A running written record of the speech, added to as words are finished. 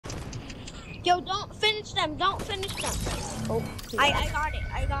Yo, don't finish them. Don't finish them. Oh, I got it.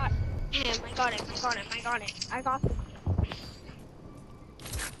 I got him. I got him. I got him. I got it. I got him.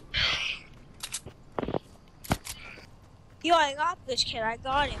 Yo, I got this kid. I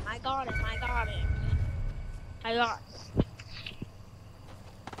got him. I got him. I got him. I got him.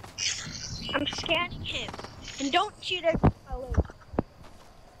 I'm scanning him. And don't shoot at my loot.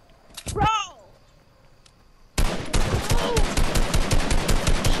 Bro!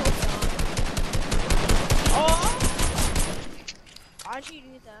 Oh! Why'd you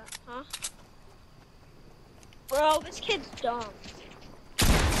do that, huh? Bro, this kid's dumb.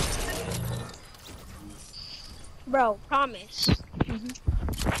 Bro, promise.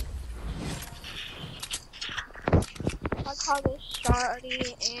 I call this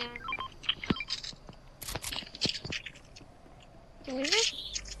Shardy and... Can we just...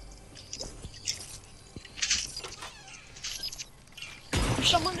 There's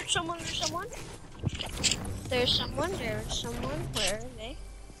someone. There's someone. Where are they?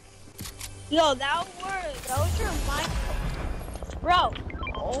 Yo, that was your mic. Bro.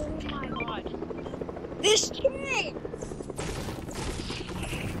 Oh my god. This kid!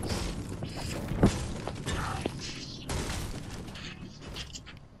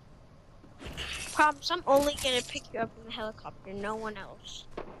 Promise, I'm only gonna pick you up in the helicopter, no one else.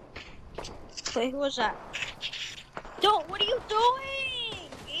 Wait, who was that? Don't, what are you doing?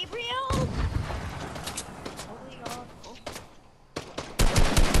 Gabriel? Oh my god.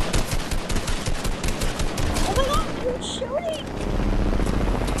 Oh my god, who's shooting?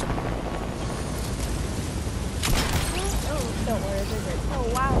 Oh, don't worry, they're good. Oh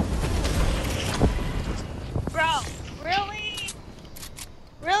wow. Bro, really?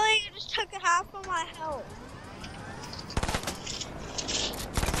 Really? You just took half of my health.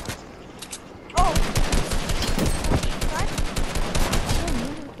 Oh. What?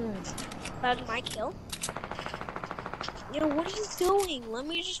 That's my kill. Yo, what are you doing? Let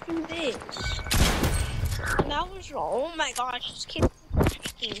me just do this. That was wrong. Oh my gosh, this kid's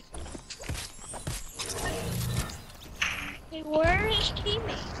cheating. Hey, where are his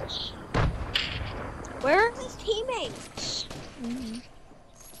teammates? Where are his teammates?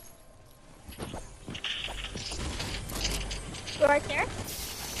 You right there?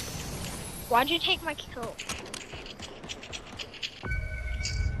 Why'd you take my kill?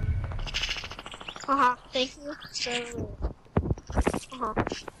 Thank you. I'm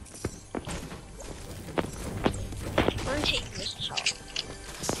gonna take this shot.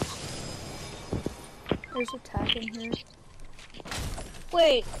 There's a tack in here.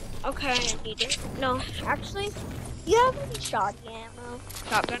 Wait, okay, I need it. No, actually, you have any shotty ammo?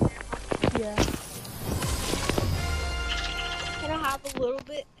 Shotgun ammo? Yeah. Can I have a little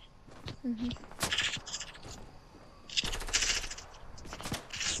bit?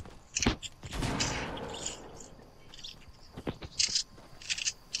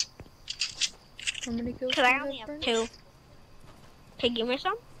 How many kills? Cause I only have 2. Okay, give me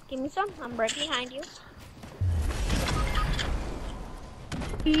some. Give me some. I'm right behind you.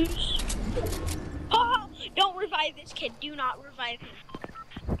 Oh! Don't revive this kid. Do not revive him.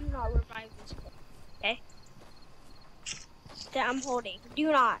 Do not revive this kid. Okay? That I'm holding.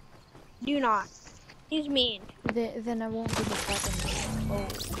 Do not. Do not. He's mean. Then I won't give a fucking. Oh,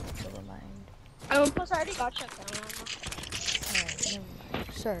 never mind. Oh, plus I already got shut down. Alright, never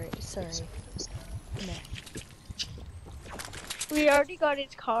mind. Sorry. No. We already got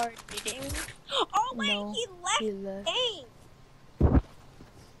his card, didn't we? Oh wait, No, he left the game.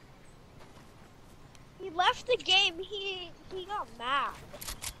 He left the game. He got mad.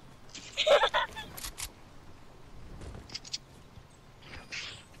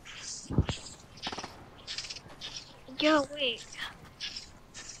 Yo, wait.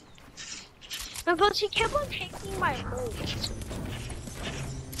 No, but he kept on taking my loot.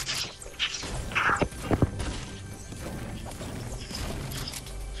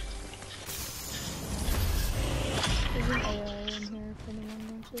 There's an AR in here if anyone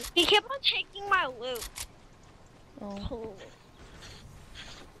wants it. He kept on taking my loot. Oh.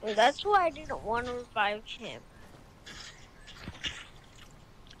 Well, that's why I didn't want to revive him.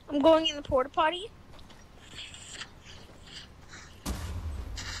 I'm going in the porta potty.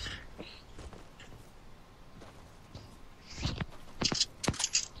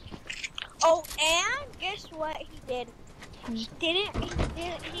 Oh, and guess what he did? He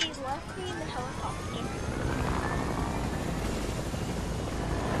left me in the helicopter.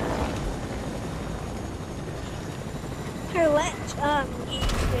 Here, let's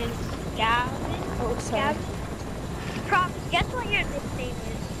even Gavin. Oh, sorry. Gavin. Promise, guess what your nickname is?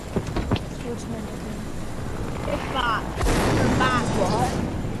 What's my nickname? It's Bot. Bot. What?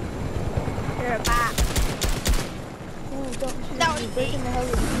 You're a bat. Oh, don't shoot That me. was Breaking me. the hell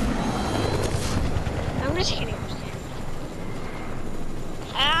of I'm just kidding. I'm just kidding.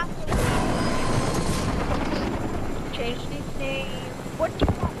 Ah. Change nickname. What do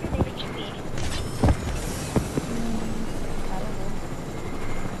you want your name to be? I don't know.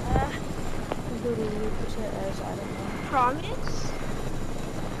 Uh, Literally put it as I don't know. Promise?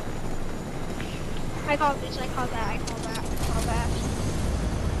 I call this, I call that, I call that, I call that.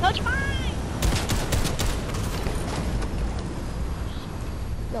 No, it's fine!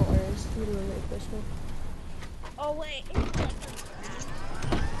 Don't worry, it's literally a pistol. Oh, wait. It's like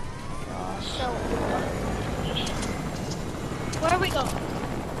so, where are we going?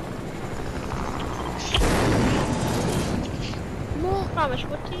 No! Promise,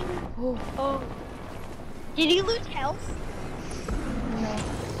 what team? Oh, Oh. Did you lose health? no.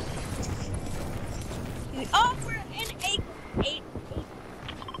 Oh, we're in eight.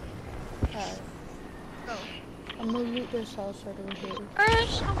 Alright. Go. I'm gonna loot this house right over here.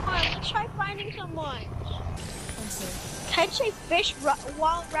 Someone, let's try finding someone. Okay. Can I say fish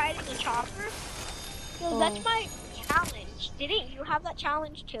while riding a chopper? So that's my challenge. Didn't you have that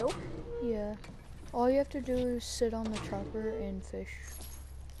challenge too? Yeah. All you have to do is sit on the chopper and fish.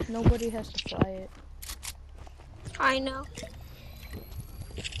 Nobody has to fly it. I know.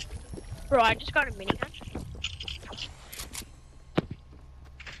 Bro, I just got a minigun.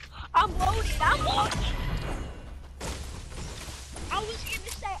 I'm loaded. I was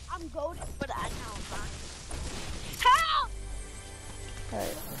gonna say I'm goaded, but I know I'm not. Help!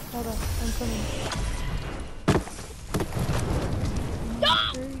 Alright, hold on. I'm coming. No!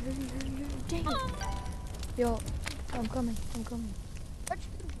 Hurry. Dang it. Yo, I'm coming. What's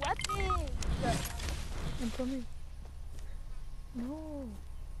the weapon? I'm coming. No.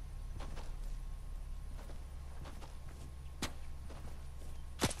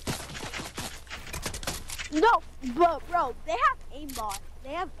 No, but bro, they have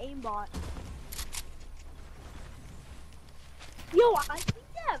aimbot. Yo, I think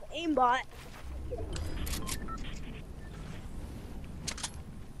they have aimbot.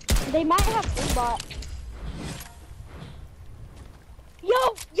 They might have aimbot.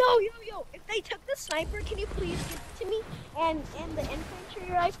 Yo! If they took the sniper, can you please give it to me? And the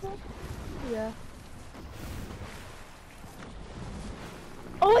infantry rifle? Yeah.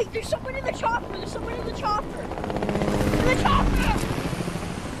 Oh wait, there's someone in the chopper! In the chopper!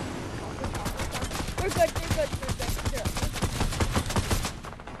 We're good.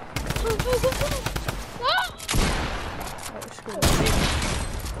 Go. Ah! Alright, screw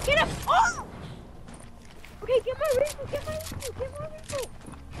it. Get him! Oh! Okay, get my rifle!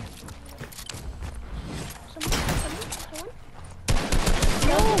 Someone?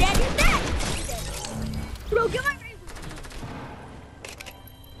 No! Dead! Bro, get my rifle!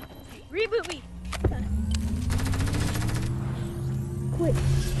 Reboot me! Quick!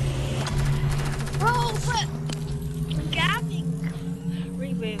 Bro, but I'm gapping!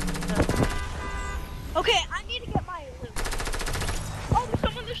 Reboot. Okay, I need to get my loot. Oh,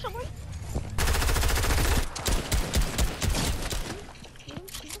 there's someone!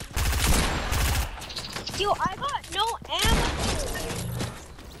 Yo, I got no ammo!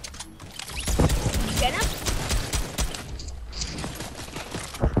 Get him?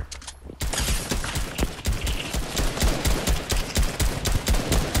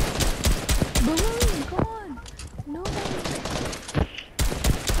 Balloon, come on. No.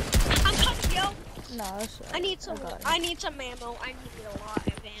 I'm coming, yo! Nah, that's I need some ammo. I need a lot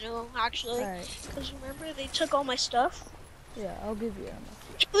of ammo, actually. Alright. Because remember, they took all my stuff? Yeah, I'll give you ammo.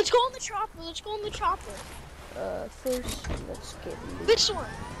 Let's go on the chopper. First, let's get loot. This one.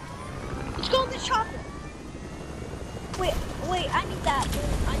 Let's go on the chopper. Wait, I need that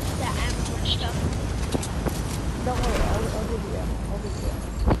ammo and stuff. Don't worry, I'll give you ammo.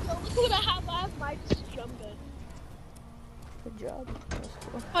 Yo, look what I have. I have my jump gun. Good job. That's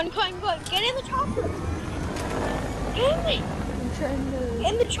cool. Come on. Get in the chopper. Get in it. I'm trying to...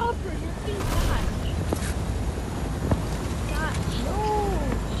 In the chopper. You're being bad. No!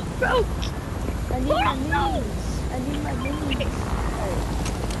 Bro! I need my minis. Alright.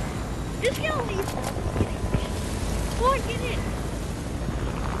 Just gonna leave them. Come on, get in.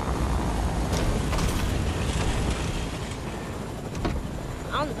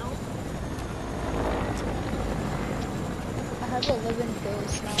 I don't know. I have 11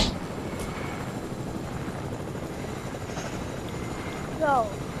 kills now. Yo,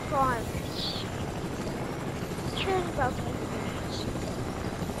 promise. Cares about the enemies.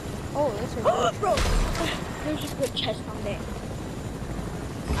 Oh, that's a Bro! There's a good chest on there.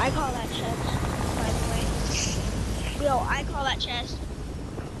 I call that chest, by the way. Yo, I call that chest.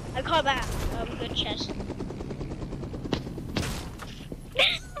 I call that good chest.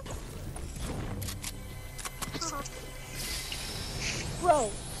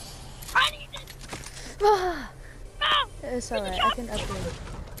 Bro, I need it. Ah, No, it's where's the alright, I can chopper? upgrade.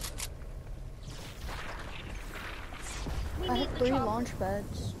 We I need have the 3 chopper. launch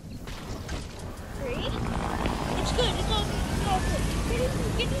pads. 3? It's good. It's all good. It's all good. Get in.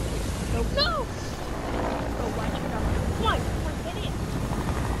 Get in. No. Oh, watch it out. Come on. Come on. Get in.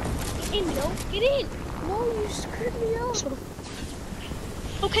 Get in, yo. Get in. No, you screwed me up.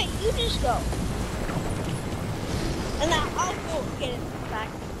 Okay, you just go. And now I'll go get it back.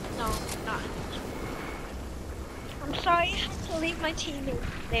 No, not. I'm sorry I had to leave my teammate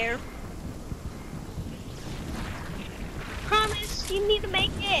there. Promise, you need to make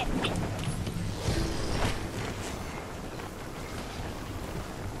it.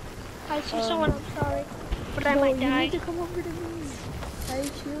 I see someone, I'm sorry. But I might you die. need to come over to me. I have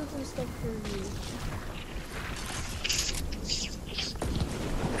shields and stuff for you.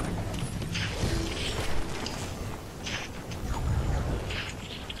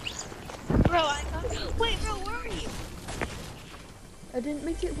 Bro, I got. Wait, bro, where are you? I didn't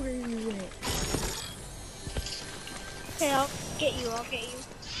make it where you went. Okay, I'll get you. I'll get you.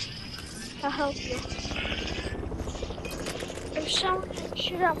 I'll help you. If someone can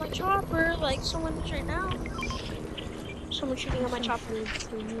shoot at my chopper, like someone is right now. Someone shooting at my Some chopper. shields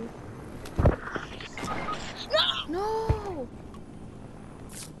for you. No! No!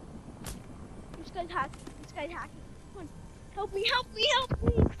 This guy's hacking. This guy's hacking. Come on. Help me, help me, help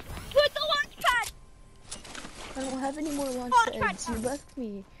me! Put the launch pad! I don't have any more launch Launch pad pads. You down. left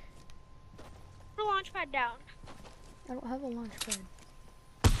me. Put the launch pad down. I don't have a launch pad.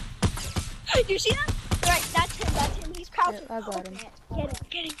 Do you see that? Right, that's him, that's him. He's crouching. Yeah, I got him. Get him,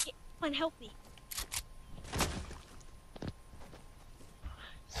 get him, get Come on, help me.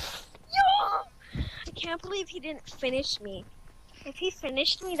 Yo! I can't believe he didn't finish me. If he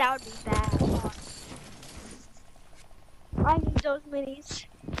finished me, that would be bad. I need those minis.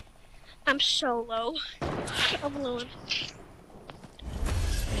 I'm so low. I'm low. I'm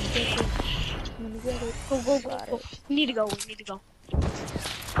gonna get it. Go, go, go, Got go. it. We need to go, we need to go.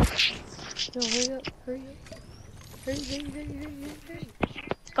 No, hurry up, hurry up. Hurry.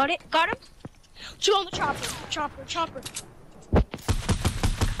 Got it? Got him? Two on the chopper. Chopper.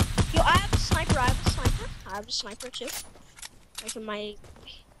 Yo, I have a sniper. I have a sniper too. Like in my...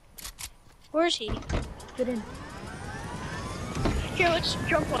 Where is he? Get in. Here, let's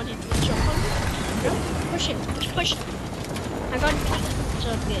jump on him. Yep. Push him. Just push him. I got him.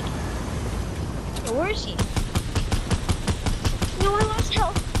 So good. Yo, where is he? No, I lost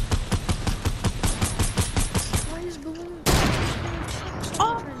health. Why is balloon?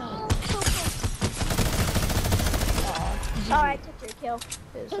 Oh, so close. Aw, Alright, took your kill. it's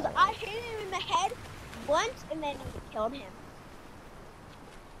Because alright. I hit him in the head once and then he killed him.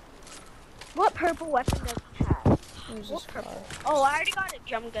 What purple weapon does he have? Where's What this purple? car? Oh, I already got a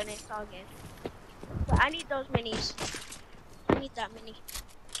jump gun. It's all good. But I need those minis. I need that mini.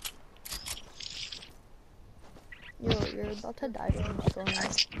 Yo, you're about to die from storm.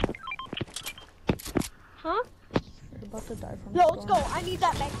 Huh? You're about to die from No, storm. let's go. I need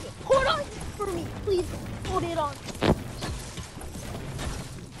that back here. Hold on for me, please. Hold it on.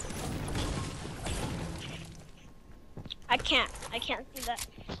 I can't do that.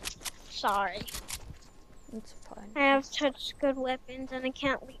 Sorry. It's fine. I have such good weapons and I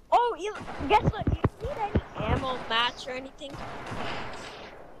can't leave. Oh, guess what? You need any ammo, mats, or anything?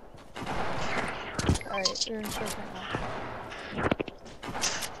 Alright, you're in circle now.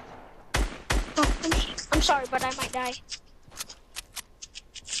 Oh, I'm sorry, but I might die.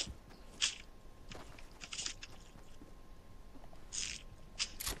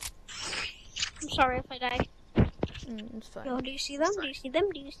 I'm sorry if I die. It's fine. Yo, do you see them? Do you see them?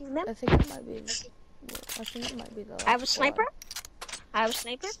 Do you see them? I think it might be. The. I have a sniper. I have a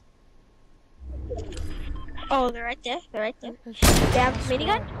sniper. Oh, they're right there. They're right there. They have a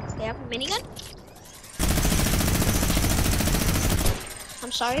minigun. They have a minigun.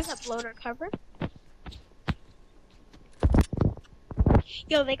 I'm sorry that blowed our cover.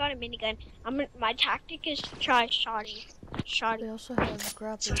 Yo, they got a minigun. My tactic is to try shotting. They also have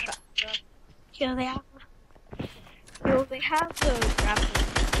grapple. Yo, they have the grappling.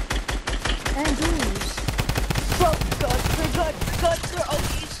 And these. Bro, good. They're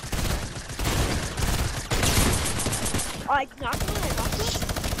OGs. I knocked one.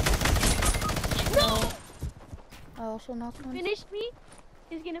 No! I also knocked one. Finished me?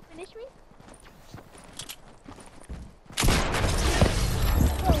 He's gonna finish me?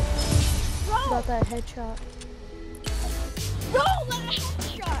 Bro! Got that headshot. Bro, let